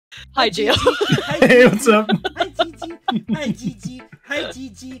Hi, Gio. Hey, what's up? Hi, Gigi. Hi, Gigi. Hi,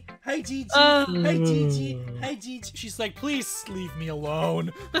 Gigi. Hi, Gigi. Hi, Gigi. Hi, Gigi. She's like, please leave me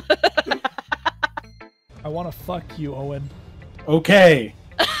alone. I want to fuck you, Owen. Okay.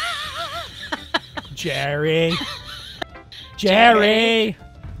 Jerry. Jerry.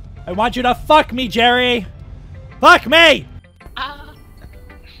 I want you to fuck me, Jerry. Fuck me.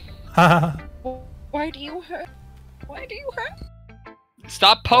 Why do you hurt? Why do you hurt?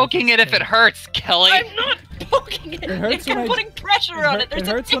 Stop poking it if it hurts, Kelly. I'm not poking it. It hurts I'm when putting pressure on it. It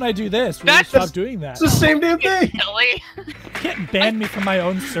hurts when I do this. Will you That's- stop doing that? It's the same damn thing. Kelly. You can't ban me from my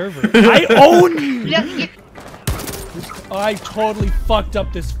own server. I own you. I totally fucked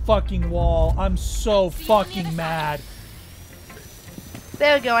up this fucking wall. I'm so fucking mad.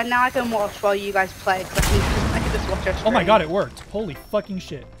 There we go, and now I can watch while you guys play, because I can just watch your Oh my screen. god, it worked. Holy fucking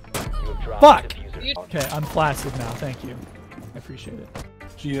shit. Fuck! Okay, I'm flaccid now, thank you. I appreciate it.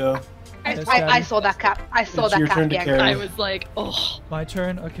 Gio, I saw that cap. I saw It's that your cap, turn to yeah. carry. I was like, oh. My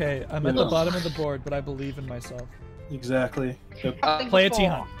turn? Okay, I'm at the bottom of the board, but I believe in myself. exactly. Yep. Play a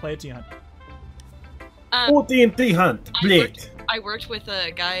T-Hunt. Play a T-Hunt. Oh, TNT hunt. Blade. I worked with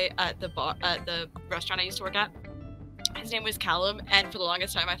a guy at the restaurant I used to work at. His name was Callum, and for the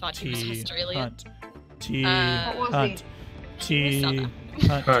longest time I thought he was Australian. T-Hunt. What was T-Hunt.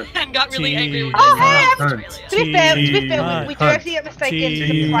 T-Hunt. And got really angry when Oh, he hey! said Hunt. Australia. To be fair, we do actually get mistaken.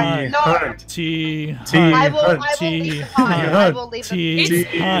 T-Hunt. No, T-Hunt. I will leave the time. I will leave the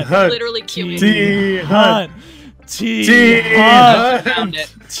It's Hunt. literally queuing. T-Hunt. T-Hunt. Found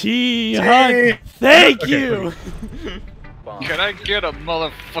it. T-Hunt. Thank Okay, you. Can I get a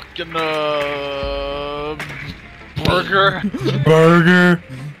motherfucking burger? Burger.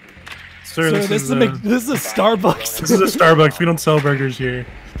 Sir, So this is a Starbucks. This is a Starbucks. We don't sell burgers here.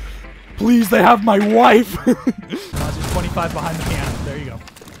 Please, they have my wife. There's 25 behind the piano. There you go.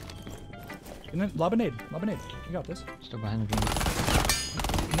 And then Lemonade. Lemonade. You got this. Still behind the beam.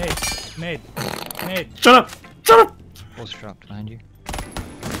 Nade. Nade. Shut up. Shut up. Pulse dropped behind you.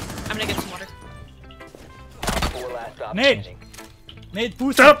 I'm gonna get some water. Nade. Nade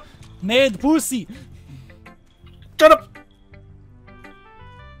pussy. Shut up. Nade pussy. Shut up.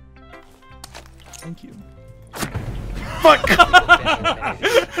 Thank you. Fuck.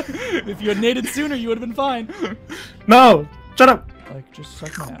 If you had naded sooner, you would have been fine. No. Shut up. Like, just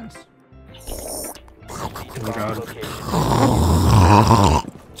suck my ass. Oh my god.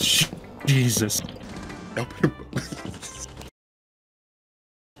 Jesus.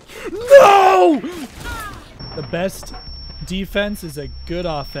 No! The best defense is a good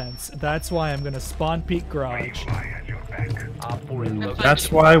offense. That's why I'm gonna spawn peek garage.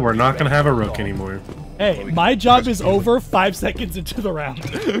 That's why we're not gonna have a rook anymore. Hey, my job is over 5 seconds into the round.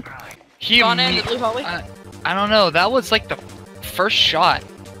 Gone in the blue hallway. I don't know. That was like the first shot.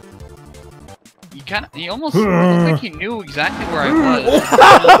 You almost looked like you knew exactly where I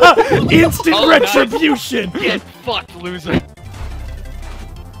was. Instant Oh, retribution! Get fucked, loser.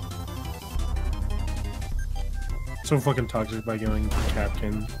 So fucking toxic by going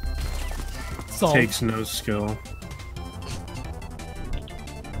captain. Salt. Takes no skill.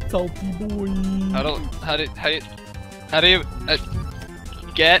 Salty boy. How do you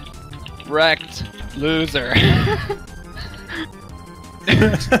get wrecked, loser?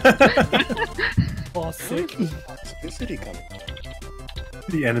 Oh, sick.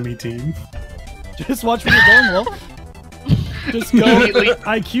 The enemy team. Just watch where you're going, lol. Just go.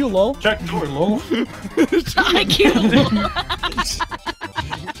 IQ, lol. Check door, lol.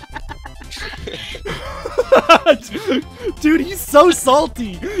 Dude, he's so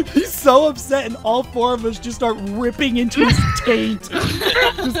salty. He's so upset, and all 4 of us just start ripping into his taint.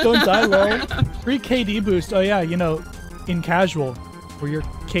 Just don't die, lol. Free KD boost. Oh yeah, you know, in casual, where your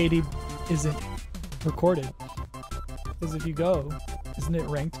KD isn't recorded. Because if you go, isn't it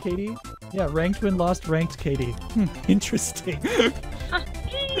ranked KD? Yeah, ranked win lost, ranked KD. Interesting.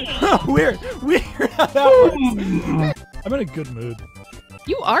 Weird how that works. I'm in a good mood.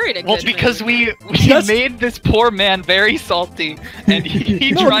 You are in a good Well, because mood. we made this poor man very salty, and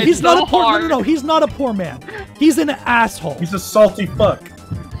he No, tried he's so not a poor. hard. No, he's not a poor man. He's an asshole. He's a salty fuck.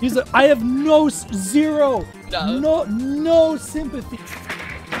 He's a. I have no sympathy.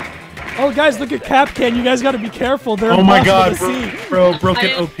 Oh, guys, look at Capcan. You guys got to be careful. They're Oh my god, impossible to see. bro, broken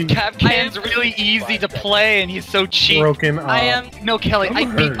OP. Capcan's really easy to play, and he's so cheap. Broken I am. No, Kelly, I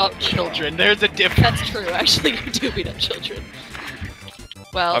I'm beat hurt. up children. There's a difference. That's true. Actually, you do beat up children.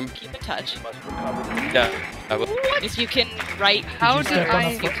 Well, keep in touch. Yeah. If you can write,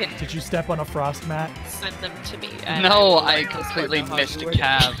 Did you step on a frost mat? send them to me. No, I completely missed a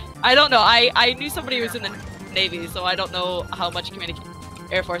cab. I don't know. I knew somebody who was in the Navy, so I don't know how much communication.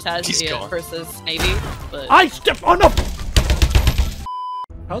 Air Force has He's gone. versus Navy. But I stepped on the.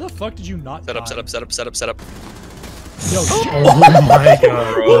 How the fuck did you not Set up, die? set up, set up, set up, set up. Yo, Oh my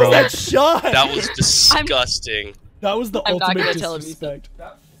god, what was bro. that shot? That was disgusting. That was the I'm not ultimate gonna tell him disrespect.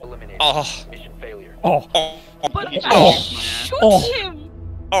 Oh. Oh, Oh. but I Oh. shoot Oh. him.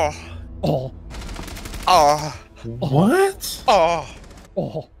 Oh. oh, Oh. What? Oh.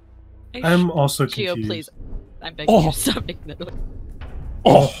 oh, I'm also Gio, confused. please. I'm begging Oh. you, stop making that noise.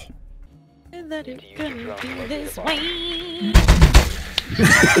 Oh. That it's gonna be this way.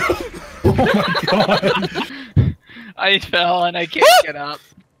 Oh my god. I fell and I can't get up.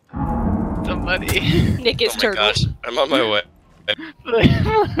 Somebody. Nick is Oh my turtle. gosh. I'm on my way. I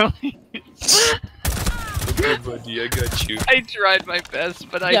Okay, buddy, I got you. tried my best,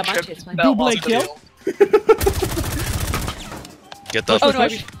 but I Yeah, mine tripped too, it's and fine. fell Double off the kill? hill. Get the Oh no,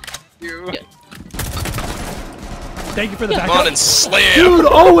 Push. You. Yeah. Thank you for the Come backup. on and slam. Dude,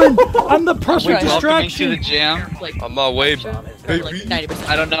 Owen! I'm the Right. perfect Welcoming to the distraction. jam. like, On my way, like baby. 90%.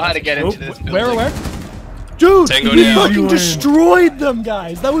 I don't know how to get Oh, into this building. where? Dude, Tango you down. fucking destroyed them,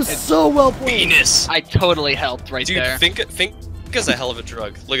 guys. That was so well played. Venus. I totally helped right Dude, there. think is a hell of a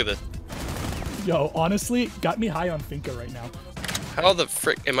drug. Look at this. Yo, honestly, got me high on Finka right now. How the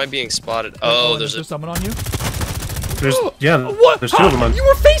frick am I being spotted? Owen, Oh, is there's there a. someone on you? There's, yeah, What? there's two of them on. You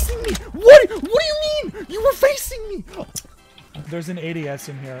were facing me! What do you mean? You were facing me! There's an ADS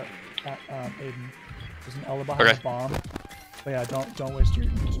in here, Aiden. There's an Ella behind Okay. the bomb. But yeah, don't waste your.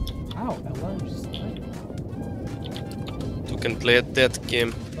 Ow, Ella. Just... You can play at that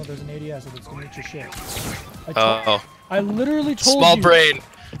game. No, there's an ADS and it's gonna eat your shit. Oh, I literally told small you. brain.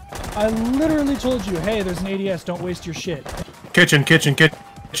 I literally told you, hey, there's an ADS. Don't waste your shit. Kitchen.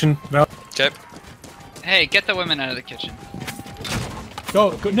 Val. Okay. Hey, get the women out of the kitchen.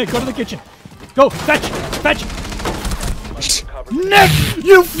 Go, Nick. Go to the kitchen. Go, fetch. Nick,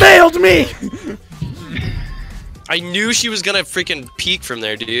 you failed me. I knew she was gonna freaking peek from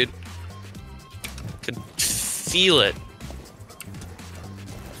there, dude. Could feel it.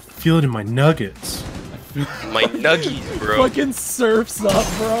 Feel it in my nuggets. My nuggies, bro. Fucking surfs up,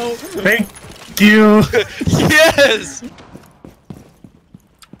 bro. Thank you. Yes!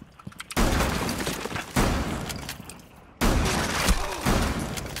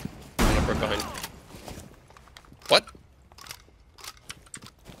 I'm gonna break behind. What?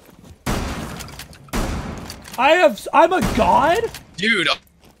 I'm a god? Dude,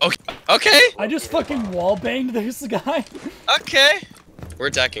 okay. I just fucking wallbanged this guy. Okay. We're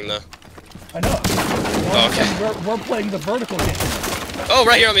attacking though. I know. Okay. We're playing the vertical game. Oh,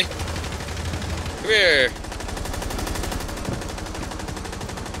 right here on me. Come here.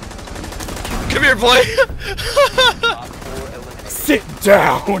 Come here, boy. Sit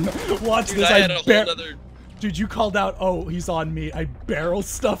down. Watch Dude, this. I had a whole other. Dude, you called out, oh, he's on me. I barrel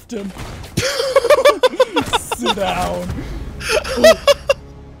stuffed him. Sit down.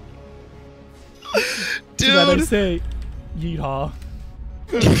 Dude. That I say, yeehaw.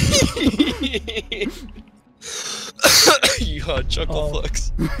 Yeehaw, chuckle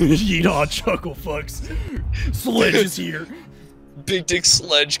fucks. Yeehaw, chuckle fucks. Sledge is here. Big dick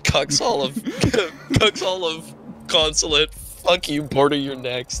sledge, cucks all of consulate. Fuck you, border, you're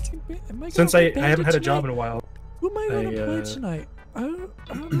next. Since I haven't had a job in a while. Who am I gonna play I, tonight? I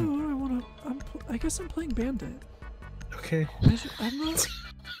don't know what I wanna. I guess I'm playing Bandit. Okay. I'm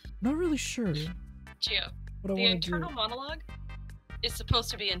not really sure Gio, what I the wanna internal do. monologue is supposed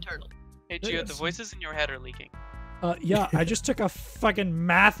to be internal. Hey Gio, the voices in your head are leaking. Yeah, I just took a fucking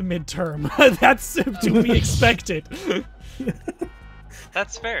math midterm. That's to be expected.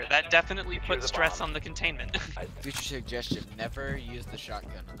 That's fair. That definitely puts stress on the containment. Future suggestion: never use the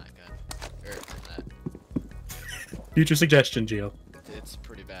shotgun on that gun. Or on that. Future suggestion, Gio. It's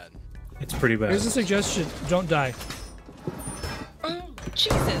pretty bad. It's pretty bad. Here's a suggestion: don't die. Oh,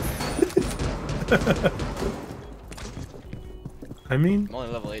 Jesus. I mean, I'm only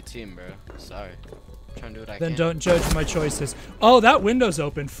level 18, bro. Sorry. I'm trying to do what I Then can. don't judge my choices. Oh, that window's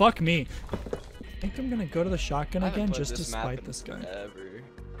open. Fuck me. I think I'm gonna go to the shotgun I haven't again played just to this map spite in this guy. forever.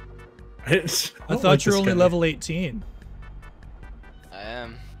 I thought you were only level 18. I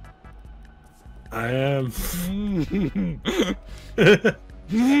am. I am. I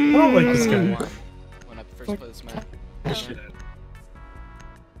don't like this guy. When I first played this map.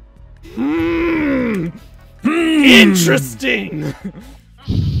 Interesting.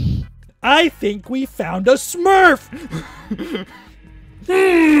 I think we found a Smurf.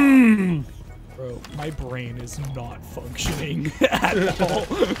 Bro, my brain is not functioning at all.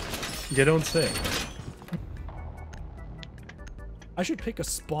 You don't say. I should pick a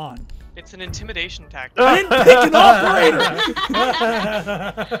spawn. It's an intimidation tactic. I didn't pick an operator!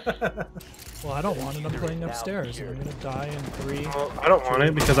 Well, I don't want it. I'm playing upstairs. And I'm gonna die in 3. Well, I don't want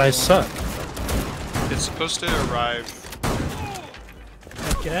it because I suck. It's supposed to arrive.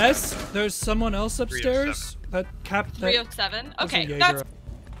 I guess there's someone else upstairs that capped that. 307. was a Okay, Jaeger. that's.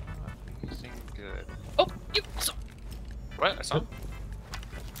 Using good. Oh, you. What? I saw him.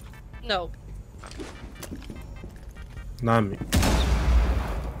 No. Not me.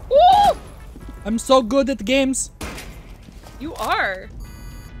 Woo! I'm so good at the games. You are.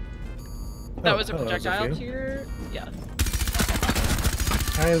 That Oh, was a hello, projectile Sophia. to your. Yeah.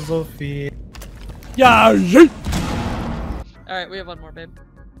 Hi, Sophie. Yeah. Alright, we have one more, babe.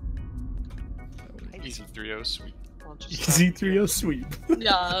 Easy 3-0, sweet. I'll just Easy 3-0 sweep.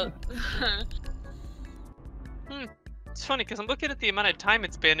 Yeah. It's funny because I'm looking at the amount of time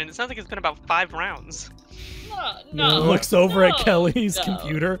it's been, and it sounds like it's been about 5 rounds. No. Looks over at No. Kelly's No.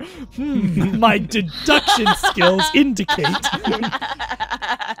 computer. My deduction skills indicate.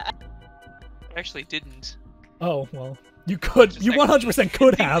 I actually didn't. Oh well, you could. Just You like- 100%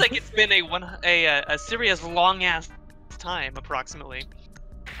 could It seems have. like it's been a serious long ass time, approximately.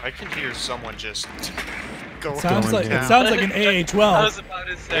 I can hear someone just go. Sounds going like down. it sounds like an I AA-12. was about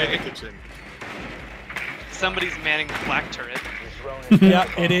to in the say kitchen. somebody's manning the black turret. Yeah,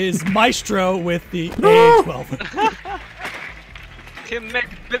 it is Maestro with the AA-12. Can make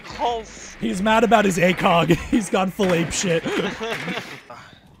big holes. He's mad about his ACOG. He's gone full ape shit.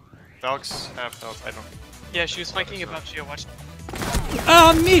 Dogs have health. I don't. Yeah, she was spiking about Geo. Watch.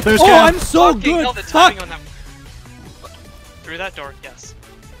 Ah, me! There's Oh, Cam. I'm so Fucking hell, good! the Fuck! timing on that. Through that door, yes.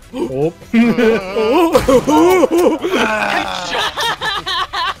 Oh.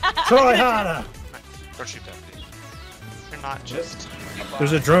 Try harder. Don't shoot that, please. They're not just.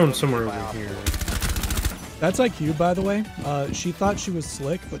 There's a drone somewhere over here. That's IQ, by the way. She thought she was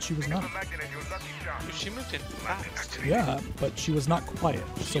slick, but she was not. She moved in fast. Yeah, but she was not quiet.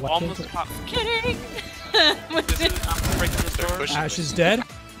 She So I killed almost her. caught. Kidding. This is breaking this door. Ash is dead.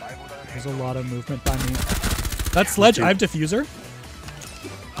 There's a lot of movement by me. That's Sledge. I have diffuser.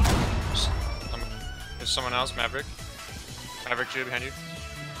 There's someone else, Maverick. Maverick, Geo behind you.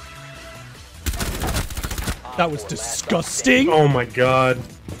 That was disgusting. Oh my god.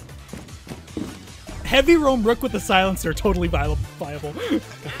 Heavy roam rook with the silencer, totally viable.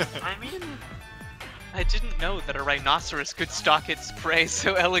 I mean, I didn't know that a rhinoceros could stalk its prey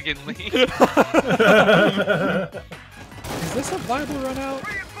so elegantly. Is this a viable run out?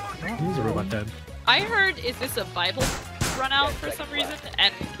 He's a robot dead. I heard, is this a Bible run out for some reason?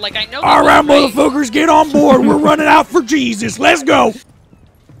 And, like, I know. All right, motherfuckers, get on board. We're running out for Jesus. Let's go.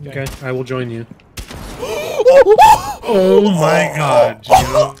 Okay, I will join you. Oh my god,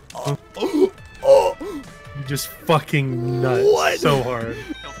 Gio. You just fucking nuts so hard.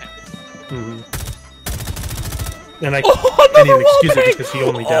 And I can't even excuse it because he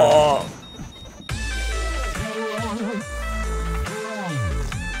only downed me.